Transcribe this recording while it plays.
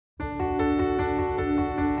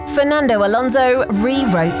Fernando Alonso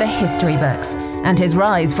rewrote the history books, and his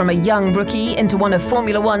rise from a young rookie into one of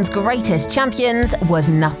Formula One's greatest champions was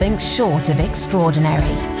nothing short of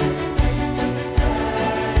extraordinary.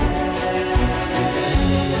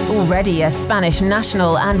 Already a Spanish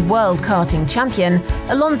national and world karting champion,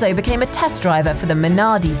 Alonso became a test driver for the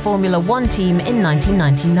Minardi Formula One team in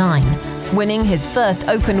 1999, winning his first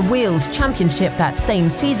open-wheeled championship that same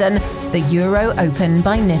season, the Euro Open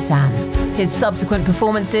by Nissan. His subsequent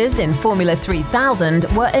performances in Formula 3000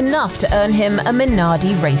 were enough to earn him a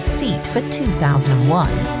Minardi race seat for 2001.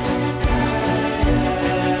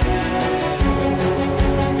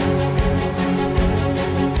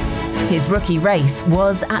 His rookie race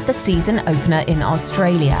was at the season opener in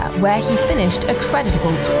Australia, where he finished a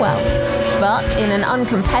creditable 12th. But in an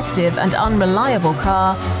uncompetitive and unreliable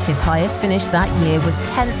car, his highest finish that year was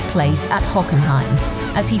 10th place at Hockenheim,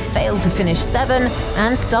 as he failed to finish 7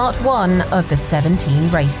 and start 1 of the 17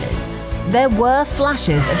 races. There were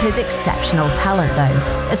flashes of his exceptional talent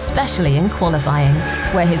though, especially in qualifying,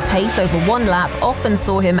 where his pace over one lap often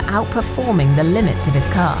saw him outperforming the limits of his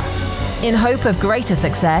car. In hope of greater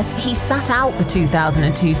success, he sat out the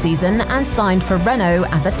 2002 season and signed for Renault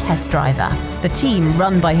as a test driver, the team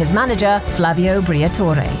run by his manager, Flavio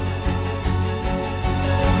Briatore.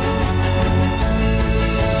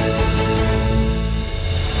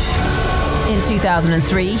 In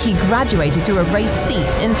 2003, he graduated to a race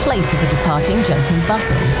seat in place of the departing Jenson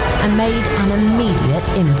Button and made an immediate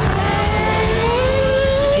impact.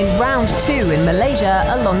 In round 2 in Malaysia,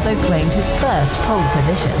 Alonso claimed his first pole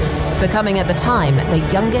position, becoming at the time the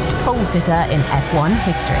youngest pole sitter in F1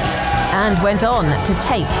 history, and went on to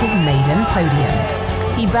take his maiden podium.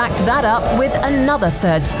 He backed that up with another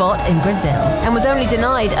 3rd spot in Brazil, and was only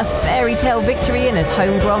denied a fairy tale victory in his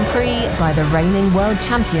home Grand Prix by the reigning world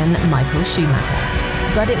champion Michael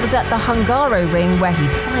Schumacher. But it was at the Hungaroring where he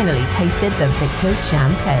finally tasted the victor's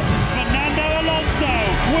champagne. Fernando Alonso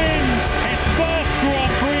wins his first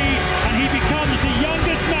Grand Prix, and he becomes the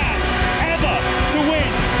youngest man ever to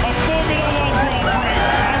win a Formula One Grand Prix.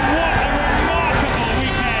 And what a remarkable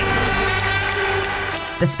weekend!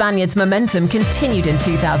 The Spaniard's momentum continued in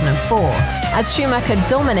 2004. As Schumacher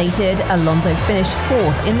dominated, Alonso finished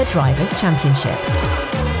 4th in the Drivers' Championship.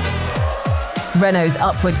 Renault's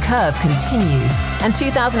upward curve continued, and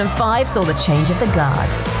 2005 saw the change of the guard,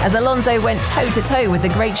 as Alonso went toe-to-toe with the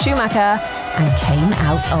great Schumacher and came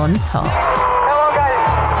out on top. Come on guys,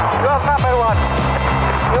 you are number one.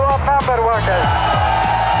 You are number one guys.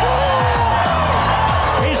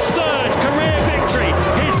 His 3rd career victory,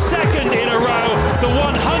 his 2nd in a row, the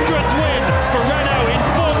 100th win for Renault in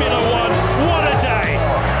Formula One. What a day!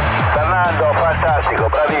 Fernando, fantastico,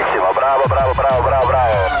 bravissimo, bravo, bravo, bravo, bravo,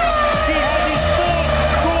 bravo. He has his 4th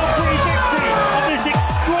Grand Prix victory of this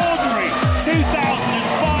extraordinary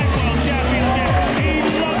 2005 World Championship. He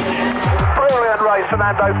loves it. Brilliant race,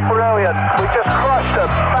 Fernando, brilliant. We just crushed them,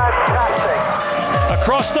 fantastic.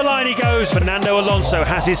 Across the line he goes. Fernando Alonso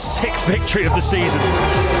has his 6th victory of the season.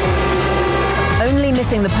 Only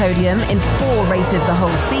missing the podium in 4 races the whole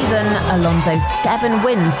season, Alonso's 7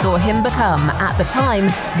 wins saw him become, at the time,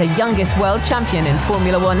 the youngest world champion in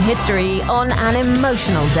Formula One history on an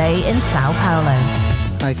emotional day in Sao Paulo.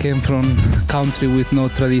 I came from a country with no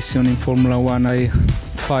tradition in Formula One. I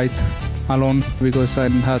fight alone because I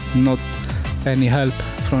had not any help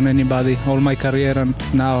from anybody all my career, and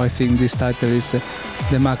now I think this title is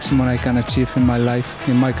the maximum I can achieve in my life,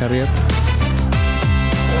 in my career.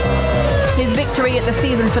 His victory at the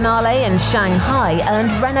season finale in Shanghai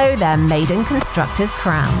earned Renault their maiden constructors'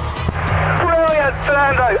 crown. Brilliant,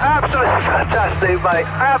 Fernando, absolutely fantastic, mate.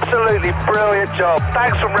 Absolutely brilliant job.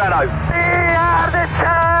 Thanks from Renault. We are the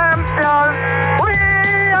champions. We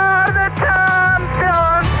are the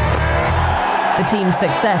champions. The team's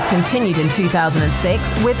success continued in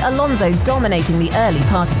 2006, with Alonso dominating the early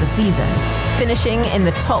part of the season, finishing in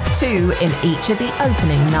the top 2 in each of the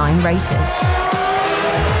opening 9 races.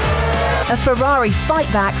 A Ferrari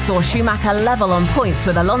fightback saw Schumacher level on points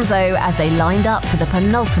with Alonso as they lined up for the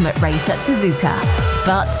penultimate race at Suzuka.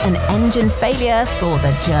 But an engine failure saw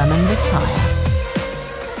the German retire.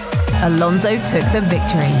 Alonso took the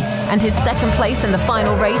victory, and his 2nd place in the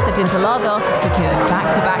final race at Interlagos secured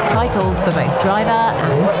back-to-back titles for both driver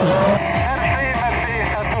and team.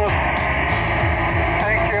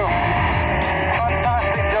 Thank you.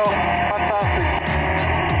 Fantastic job, fantastic.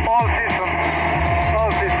 All season.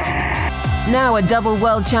 Now a double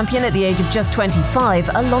world champion at the age of just 25,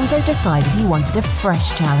 Alonso decided he wanted a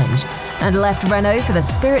fresh challenge and left Renault for the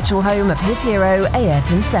spiritual home of his hero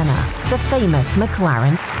Ayrton Senna, the famous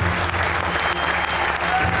McLaren.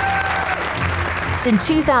 In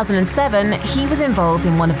 2007, he was involved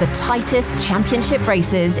in one of the tightest championship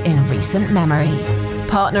races in recent memory.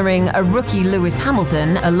 Partnering a rookie Lewis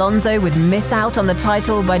Hamilton, Alonso would miss out on the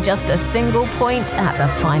title by just a single point at the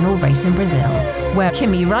final race in Brazil, where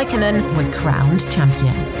Kimi Raikkonen was crowned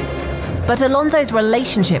champion. But Alonso's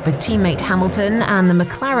relationship with teammate Hamilton and the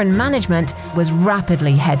McLaren management was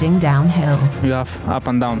rapidly heading downhill. You have up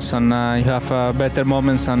and downs, and you have better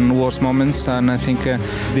moments and worse moments. And I think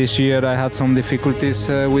this year I had some difficulties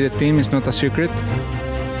with the team. It's not a secret.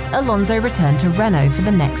 Alonso returned to Renault for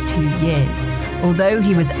the next 2 years, although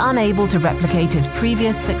he was unable to replicate his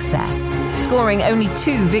previous success, scoring only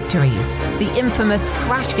 2 victories, the infamous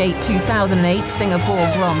Crashgate 2008 Singapore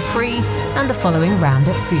Grand Prix and the following round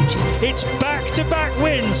at Fuji. It's back-to-back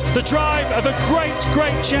wins, the drive of a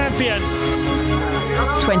great champion.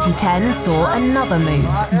 2010 saw another move,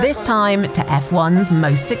 this time to F1's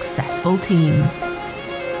most successful team.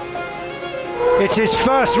 It's his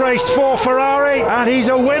first race for Ferrari, and he's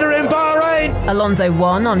a winner in Bahrain. Alonso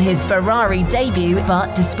won on his Ferrari debut,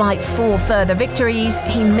 but despite 4 further victories,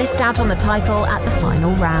 he missed out on the title at the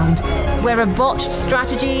final round, where a botched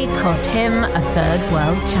strategy cost him a 3rd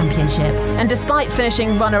World Championship. And despite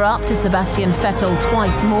finishing runner-up to Sebastian Vettel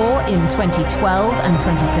twice more in 2012 and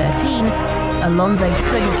 2013, Alonso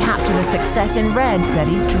couldn't capture the success in red that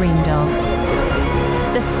he dreamed of.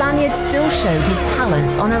 The Spaniard still showed his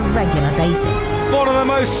talent on a regular basis. One of the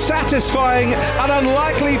most satisfying and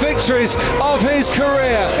unlikely victories of his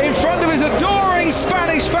career in front of his adoring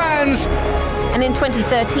Spanish fans. And in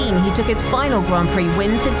 2013, he took his final Grand Prix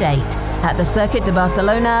win to date at the Circuit de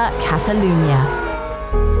Barcelona, Catalunya.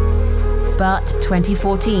 But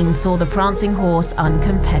 2014 saw the prancing horse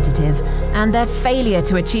uncompetitive, and their failure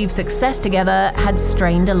to achieve success together had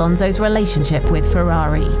strained Alonso's relationship with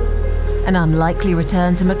Ferrari. An unlikely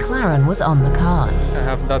return to McLaren was on the cards. I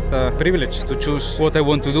have that privilege to choose what I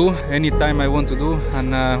want to do, anytime I want to do,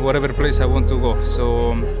 and whatever place I want to go.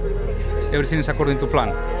 So everything is according to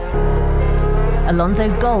plan.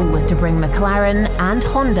 Alonso's goal was to bring McLaren and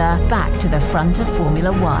Honda back to the front of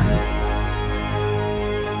Formula One.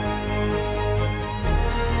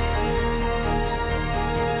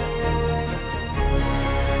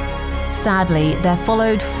 Sadly, there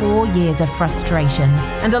followed 4 years of frustration,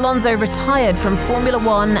 and Alonso retired from Formula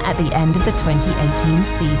One at the end of the 2018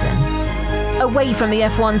 season. Away from the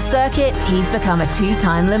F1 circuit, he's become a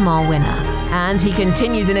 2-time Le Mans winner, and he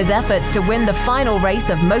continues in his efforts to win the final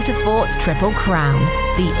race of motorsport's Triple Crown,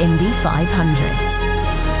 the Indy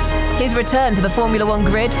 500. His return to the Formula One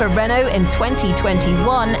grid for Renault in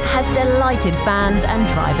 2021 has delighted fans and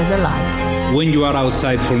drivers alike. When you are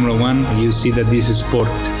outside Formula One, you see that this sport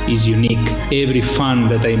is unique. Every fan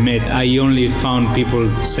that I met, I only found people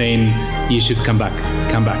saying, you should come back,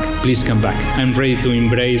 please come back. I'm ready to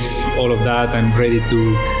embrace all of that. I'm ready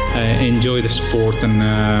to enjoy the sport, and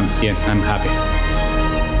yeah, I'm happy.